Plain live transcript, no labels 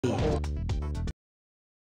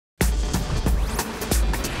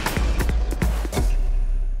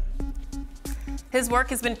His work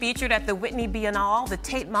has been featured at the Whitney Biennale, the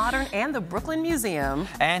Tate Modern, and the Brooklyn Museum.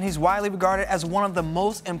 And he's widely regarded as one of the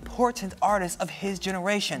most important artists of his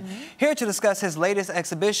generation. Here to discuss his latest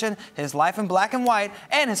exhibition, his life in black and white,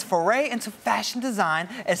 and his foray into fashion design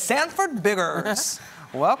is Sanford Biggers.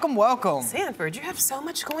 Welcome, welcome. Sanford, you have so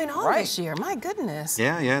much going on this year. My goodness.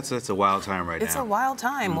 Yeah, it's a wild time right now. It's a wild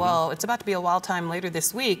time. Well, it's about to be a wild time later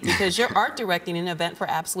this week because you're art directing an event for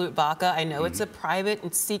Absolute Vodka. I know it's a private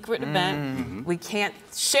and secret event. We can't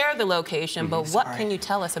share the location, but what can you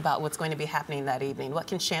tell us about what's going to be happening that evening? What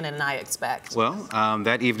can Shannon and I expect? Well,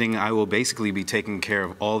 that evening I will basically be taking care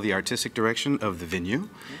of all the artistic direction of the venue,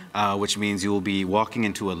 which means you will be walking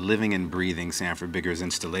into a living and breathing Sanford Biggers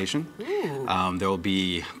installation. There will be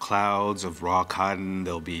clouds of raw cotton.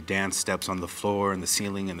 There'll be dance steps on the floor and the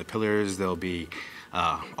ceiling and the pillars. There'll be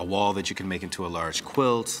a wall that you can make into a large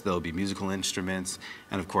quilt. There'll be musical instruments.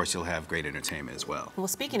 And of course, you'll have great entertainment as well. Well,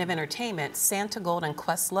 speaking of entertainment, Santa Gold and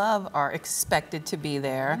Questlove are expected to be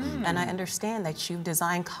there. And I understand that you've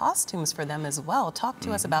designed costumes for them as well. Talk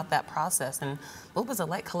to us about that process and what was it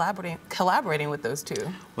like collaborating with those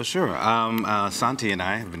two? Well, sure. Santi and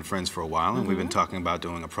I have been friends for a while, and we've been talking about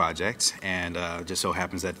doing a project. And just so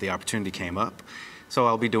happens that the opportunity came up. So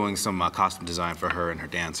I'll be doing some costume design for her and her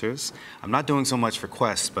dancers. I'm not doing so much for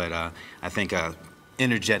Quest, but I think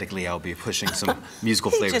energetically I'll be pushing some musical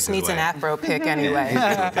flavors. He just needs an Afro pick anyway.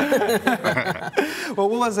 Well,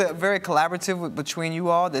 what was it? Very collaborative between you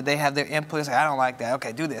all? Did they have their inputs? Like, I don't like that.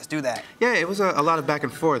 Okay, do this, do that. Yeah, it was a lot of back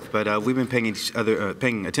and forth, but we've been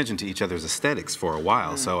paying attention to each other's aesthetics for a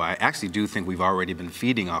while. So I actually do think we've already been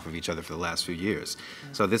feeding off of each other for the last few years.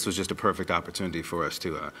 So this was just a perfect opportunity for us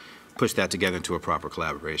to push that together into a proper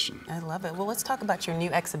collaboration. I love it. Well, let's talk about your new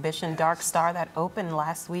exhibition, Dark Star, that opened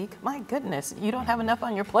last week. My goodness, you don't have enough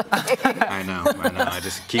on your plate. I know. I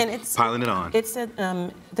just keep piling it on. It's at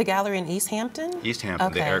the gallery in East Hampton? East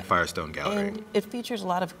Hampton, the Eric Firestone Gallery. And it features a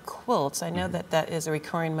lot of quilts. I know that is a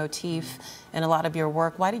recurring motif in a lot of your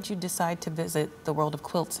work. Why did you decide to visit the world of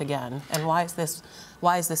quilts again? And why is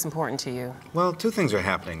this important to you? Well, two things are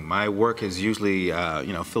happening. My work is usually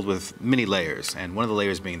filled with many layers, and one of the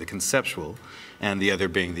layers being the conceptual and the other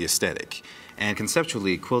being the aesthetic. And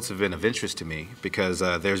conceptually, quilts have been of interest to me because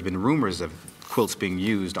there's been rumors of quilts being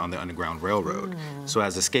used on the Underground Railroad. So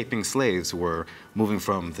as escaping slaves were moving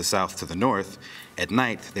from the south to the north, at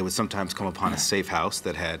night they would sometimes come upon a safe house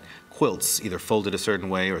that had quilts either folded a certain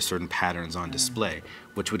way or certain patterns on display,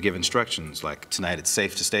 which would give instructions like, tonight it's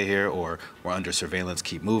safe to stay here, or we're under surveillance,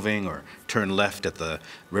 keep moving, or turn left at the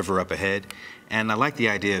river up ahead. And I like the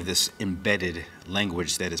idea of this embedded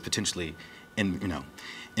language that is potentially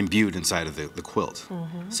imbued inside of the quilt.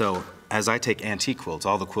 So as I take antique quilts,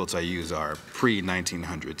 all the quilts I use are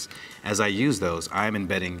pre-1900s. As I use those, I'm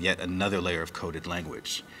embedding yet another layer of coded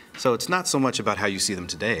language. So it's not so much about how you see them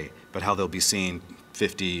today, but how they'll be seen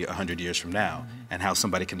 50, 100 years from now, and how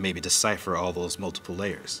somebody can maybe decipher all those multiple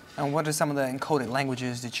layers. And what are some of the encoded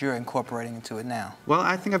languages that you're incorporating into it now? Well,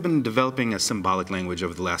 I think I've been developing a symbolic language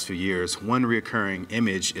over the last few years. One recurring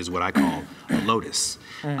image is what I call a lotus.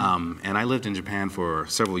 And I lived in Japan for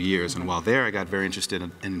several years, and while there I got very interested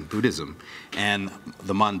in Buddhism. And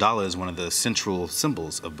the mandala is one of the central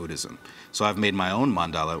symbols of Buddhism. So I've made my own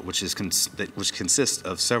mandala, which consists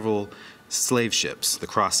of several slave ships, the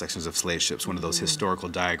cross sections of slave ships, one of those historical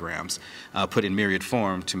diagrams, put in myriad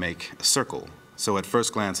form to make a circle. So at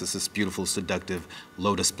first glance, it's this beautiful, seductive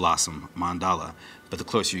lotus blossom mandala. But the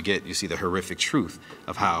closer you get, you see the horrific truth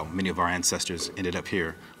of how many of our ancestors ended up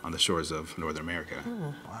here on the shores of Northern America.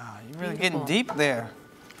 Wow, you're really getting deep there.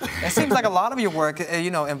 It seems like a lot of your work,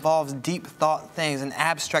 involves deep thought things and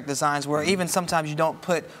abstract designs where even sometimes you don't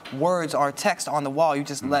put words or text on the wall, you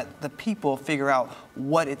just let the people figure out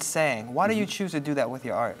what it's saying. Why do you choose to do that with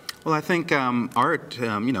your art? Well, I think art,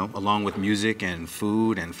 along with music and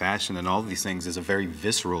food and fashion and all of these things, is a very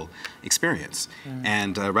visceral experience.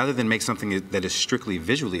 And rather than make something that is strictly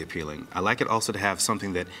visually appealing, I like it also to have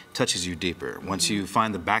something that touches you deeper. Once you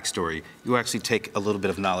find the backstory, you actually take a little bit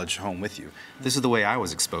of knowledge home with you. This is the way I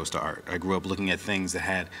was exposed to art. I grew up looking at things that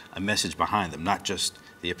had a message behind them, not just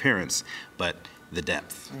the appearance, but the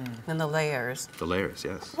depth. And the layers. The layers,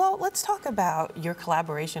 yes. Well, let's talk about your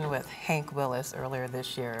collaboration with Hank Willis earlier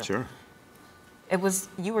this year. Sure.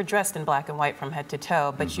 You were dressed in black and white from head to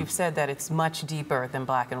toe, but you've said that it's much deeper than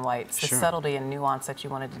black and white. It's the subtlety and nuance that you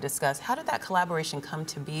wanted to discuss. How did that collaboration come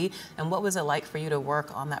to be, and what was it like for you to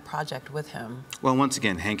work on that project with him? Well, once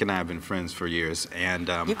again, Hank and I have been friends for years, and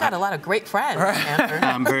you've got a lot of great friends, Sanford.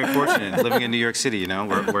 I'm very fortunate. Living in New York City,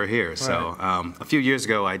 we're here. So a few years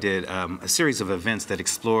ago, I did a series of events that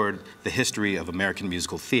explored the history of American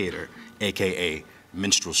musical theater, AKA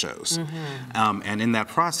minstrel shows. And in that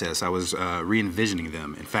process, I was re-envisioning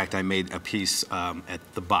them. In fact, I made a piece at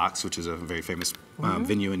The Box, which is a very famous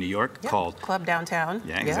venue in New York called Club Downtown.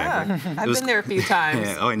 Yeah, exactly. I've been there a few times.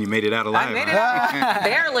 Yeah. Oh, and you made it out alive. I made it out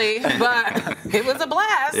barely, but it was a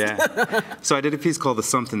blast. Yeah. So I did a piece called The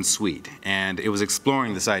Something Sweet, and it was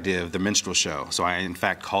exploring this idea of the minstrel show. So I, in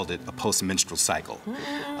fact, called it a post-minstrel cycle.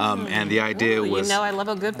 And the idea was... You know I love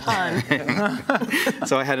a good pun.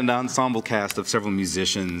 So I had an ensemble cast of several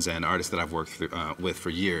musicians and artists that I've worked with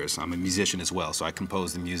for years. I'm a musician as well, so I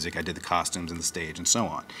composed the music, I did the costumes and the stage and so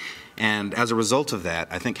on. And as a result of that,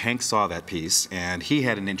 I think Hank saw that piece, and he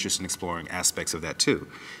had an interest in exploring aspects of that too.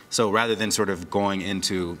 So rather than sort of going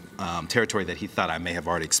into territory that he thought I may have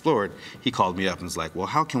already explored, he called me up and was like, well,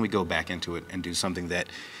 how can we go back into it and do something that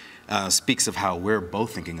speaks of how we're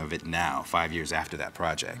both thinking of it now, 5 years after that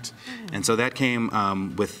project. And so that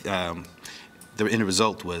came with, the end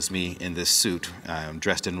result was me in this suit,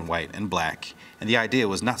 dressed in white and black. And the idea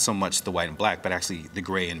was not so much the white and black, but actually the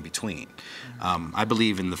gray in between. I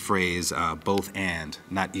believe in the phrase both and,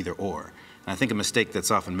 not either or. And I think a mistake that's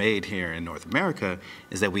often made here in North America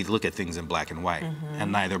is that we look at things in black and white,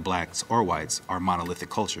 and neither blacks or whites are monolithic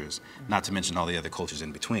cultures, not to mention all the other cultures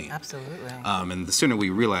in between. Absolutely. And the sooner we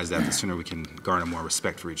realize that, the sooner we can garner more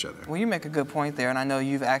respect for each other. Well, you make a good point there, and I know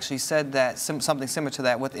you've actually said that something similar to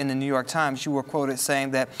that within the New York Times. You were quoted saying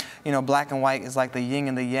that, you know, black and white is like the yin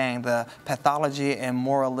and the yang, the pathology and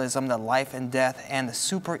moralism, the life and death, and the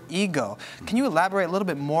super ego. Can you elaborate a little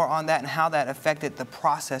bit more on that and how that affected the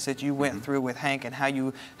process that you went through with Hank and how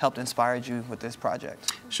you helped inspire you with this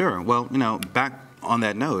project? Sure. Well, you know, back on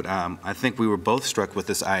that note, I think we were both struck with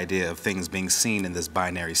this idea of things being seen in this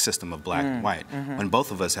binary system of black and white, when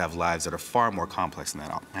both of us have lives that are far more complex than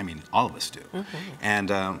that. I mean, all of us do.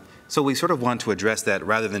 And so we sort of want to address that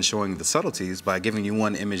rather than showing the subtleties by giving you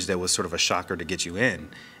one image that was sort of a shocker to get you in.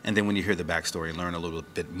 And then when you hear the backstory, learn a little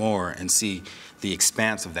bit more and see the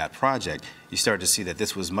expanse of that project, you start to see that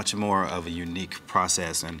this was much more of a unique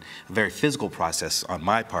process and a very physical process on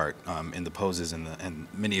my part in the poses and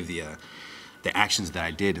many of the actions that I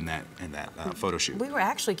did in that photo shoot. We were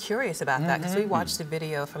actually curious about that because we watched the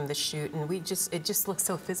video from the shoot and it just looked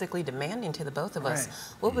so physically demanding to the both of us.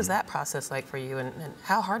 What was that process like for you, and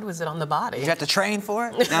how hard was it on the body? Did you have to train for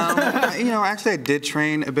it? You know, actually I did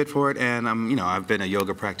train a bit for it, and you know, I've been a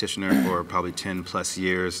yoga practitioner for probably 10+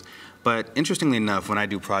 years. But interestingly enough, when I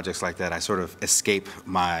do projects like that, I sort of escape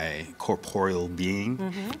my corporeal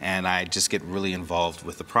being, and I just get really involved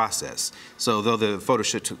with the process. So though the photo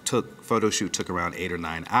shoot took around 8 or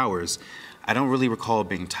 9 hours, I don't really recall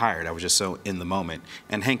being tired. I was just so in the moment.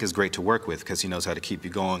 And Hank is great to work with because he knows how to keep you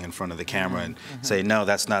going in front of the camera and say, no,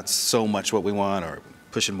 that's not so much what we want, or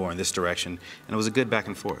push it more in this direction. And it was a good back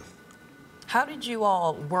and forth. How did you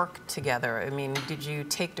all work together? I mean, did you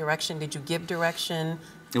take direction? Did you give direction?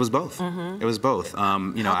 It was both. It was both.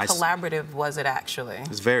 You know, how collaborative was it actually? It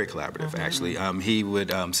was very collaborative, actually. He would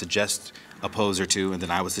suggest a pose or two, and then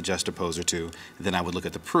I would suggest a pose or two, and then I would look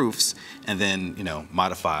at the proofs, and then, you know,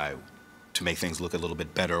 modify to make things look a little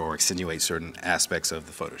bit better or accentuate certain aspects of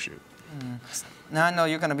the photo shoot. Now, I know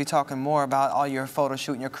you're going to be talking more about all your photo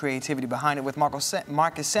shoot and your creativity behind it with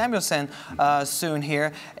Marcus Samuelsson soon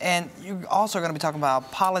here. And you also are going to be talking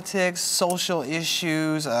about politics, social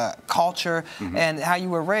issues, culture, and how you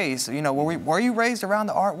were raised. You know, were you raised around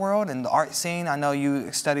the art world and the art scene? I know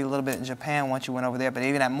you studied a little bit in Japan once you went over there, but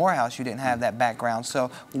even at Morehouse, you didn't have that background.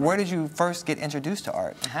 So where did you first get introduced to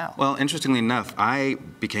art and how? Well, interestingly enough, I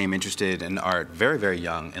became interested in art very, very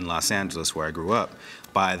young in Los Angeles, where I grew up,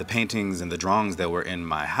 by the paintings and the drawings that were in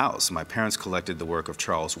my house. My parents collected the work of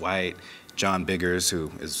Charles White, John Biggers,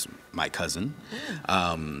 who is my cousin,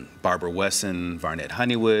 Barbara Wesson, Varnett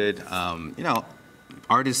Honeywood, you know,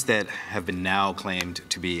 artists that have been now claimed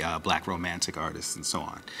to be black romantic artists and so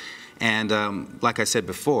on. And like I said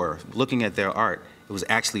before, looking at their art, it was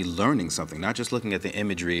actually learning something, not just looking at the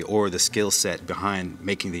imagery or the skill set behind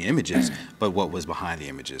making the images, but what was behind the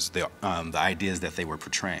images, the ideas that they were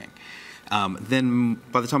portraying. Then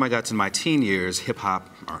by the time I got to my teen years, hip-hop,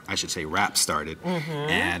 or I should say rap, started.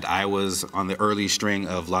 And I was on the early string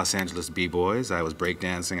of Los Angeles b-boys. I was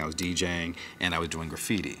breakdancing, I was DJing, and I was doing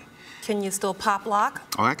graffiti. Can you still pop lock?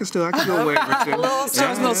 Oh, I can do a wave or two. Show us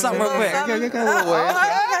a little something real quick.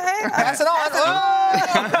 Pass it on.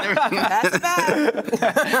 That's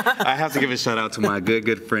bad. I have to give a shout out to my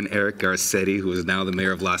good friend Eric Garcetti, who is now the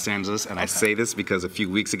mayor of Los Angeles. And I say this because a few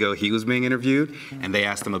weeks ago he was being interviewed, and they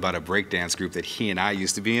asked him about a breakdance group that he and I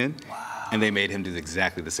used to be in. and they made him do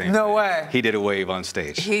exactly the same No thing. way. He did a wave on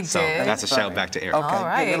stage. He did. So that's a Funny. shout back to Eric. Okay. All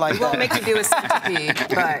right. Like We won't that. make you do a centipede,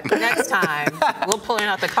 but next time we'll pull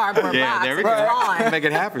out the cardboard Yeah, box there we and it's go. on. Make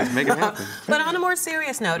it happen. Make it happen. But on a more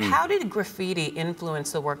serious note, how did graffiti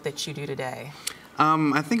influence the work that you do today?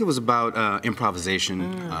 I think it was about improvisation,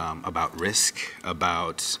 about risk,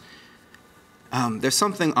 about... there's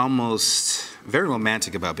something almost very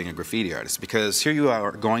romantic about being a graffiti artist, because here you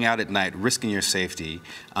are going out at night, risking your safety,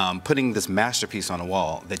 putting this masterpiece on a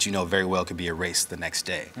wall that you know very well could be erased the next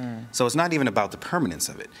day. So it's not even about the permanence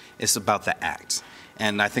of it, it's about the act.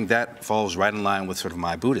 And I think that falls right in line with sort of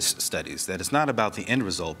my Buddhist studies, that it's not about the end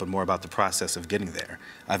result, but more about the process of getting there.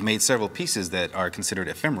 I've made several pieces that are considered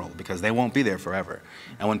ephemeral because they won't be there forever.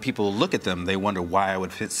 And when people look at them, they wonder why I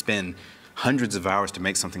would spend hundreds of hours to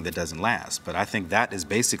make something that doesn't last. But I think that is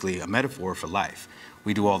basically a metaphor for life.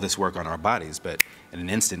 We do all this work on our bodies, but in an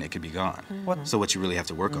instant it could be gone. So what you really have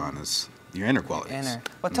to work on is your inner qualities.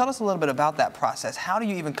 Well, tell us a little bit about that process. How do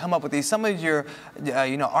you even come up with these? Some of your,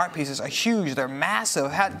 art pieces are huge. They're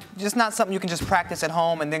massive. Just not something you can just practice at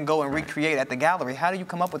home and then go and recreate at the gallery. How do you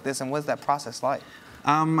come up with this, and what's that process like?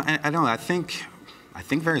 I know. I think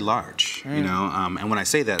very large. You know, and when I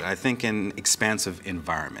say that, I think in expansive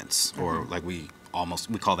environments, or like we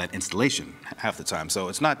call that installation half the time. So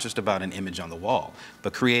it's not just about an image on the wall,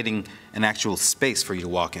 but creating an actual space for you to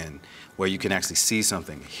walk in where you can actually see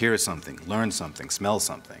something, hear something, learn something, smell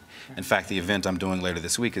something. In fact, the event I'm doing later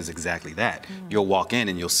this week is exactly that. You'll walk in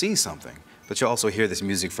and you'll see something, but you'll also hear this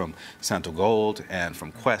music from Santo Gold and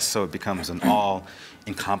from Quest, so it becomes an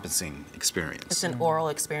all-encompassing experience. It's an oral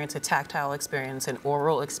experience, a tactile experience, an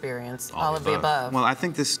oral experience, all of the above. Well, I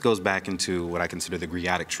think this goes back into what I consider the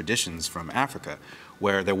griotic traditions from Africa,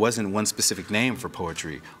 where there wasn't one specific name for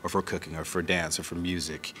poetry or for cooking or for dance or for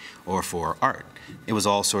music or for art. It was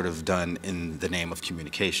all sort of done in the name of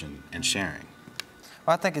communication and sharing.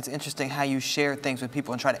 Well, I think it's interesting how you share things with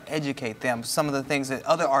people and try to educate them. Some of the things that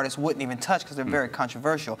other artists wouldn't even touch because they're very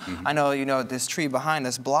controversial. I know, this tree behind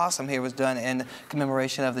us, Blossom here, was done in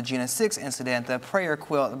commemoration of the Gina 6 incident, the prayer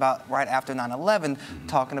quilt about right after 9/11,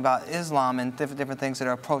 talking about Islam and different things that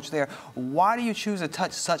are approached there. Why do you choose to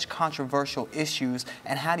touch such controversial issues,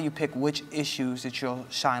 and how do you pick which issues that you'll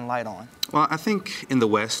shine light on? Well, I think in the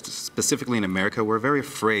West, specifically in America, we're very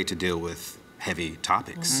afraid to deal with heavy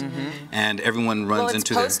topics, and everyone runs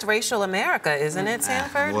into Well, it's post-racial America, isn't it,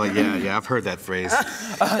 Sanford? Well, yeah, I've heard that phrase.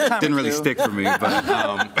 Didn't really stick for me,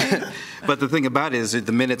 but the thing about it is that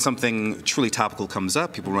the minute something truly topical comes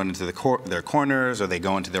up, people run into their corners, or they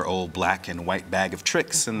go into their old black and white bag of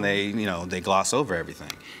tricks, and they gloss over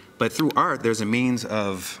everything. But through art, there's a means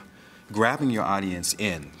of grabbing your audience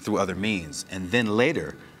in through other means, and then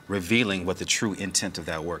later revealing what the true intent of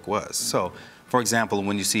that work was. So, for example,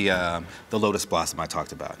 when you see the lotus blossom I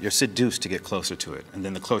talked about, you're seduced to get closer to it. And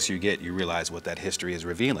then the closer you get, you realize what that history is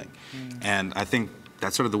revealing. And I think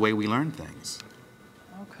that's sort of the way we learn things.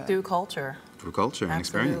 Okay. Through culture. Through culture and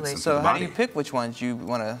Absolutely. experience. And So through the how do body. you pick which ones you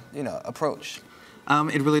want to, approach?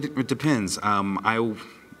 It really depends.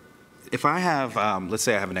 If I have, let's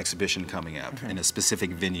say I have an exhibition coming up in a specific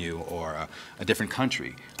venue or a different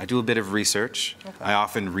country, I do a bit of research. I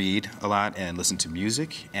often read a lot and listen to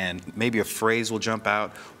music, and maybe a phrase will jump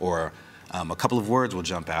out, or a couple of words will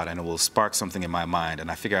jump out, and it will spark something in my mind,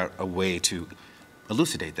 and I figure out a way to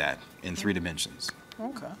elucidate that in 3 dimensions.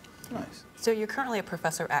 Okay, nice. So you're currently a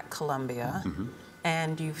professor at Columbia,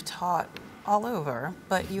 and you've taught all over,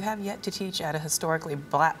 but you have yet to teach at a historically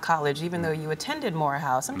black college, even though you attended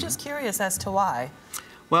Morehouse. I'm just curious as to why.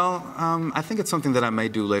 Well, I think it's something that I may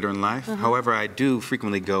do later in life. However, I do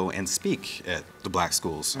frequently go and speak at the black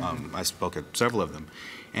schools. I spoke at several of them,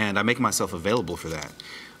 and I make myself available for that.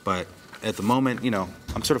 But at the moment,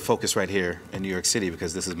 I'm sort of focused right here in New York City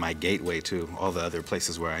because this is my gateway to all the other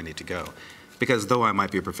places where I need to go. Because though I might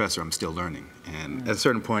be a professor, I'm still learning. And at a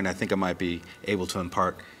certain point, I think I might be able to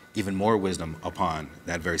impart even more wisdom upon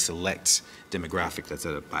that very select demographic that's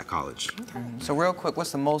at a black college. So real quick,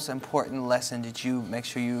 what's the most important lesson that you make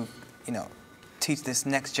sure you, teach this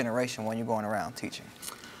next generation when you're going around teaching?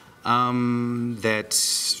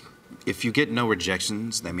 That if you get no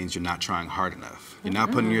rejections, that means you're not trying hard enough. You're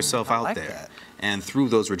not putting yourself out like there. that. And through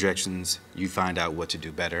those rejections, you find out what to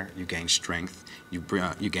do better, you gain strength, you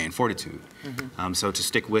gain fortitude. So to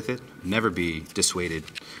stick with it, never be dissuaded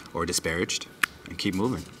or disparaged, and keep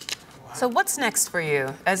moving. So what's next for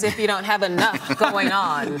you? As if you don't have enough going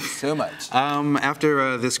on. Too much.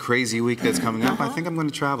 After this crazy week that's coming up, I think I'm going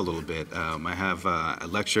to travel a little bit. I have a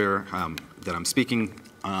lecture that I'm speaking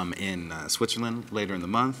in Switzerland later in the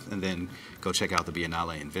month, and then go check out the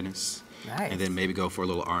Biennale in Venice. Nice. and then maybe go for a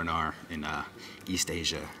little R&R in East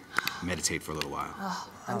Asia, meditate for a little while. Oh,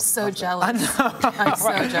 I'm so jealous. I know. I'm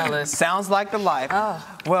so jealous. Sounds like the life.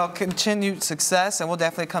 Oh. Well, continued success, and we'll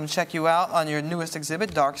definitely come check you out on your newest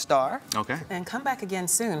exhibit, Dark Star. Okay. And come back again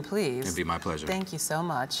soon, please. It'd be my pleasure. Thank you so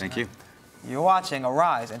much. Thank you. You're watching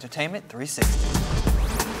Arise Entertainment 360.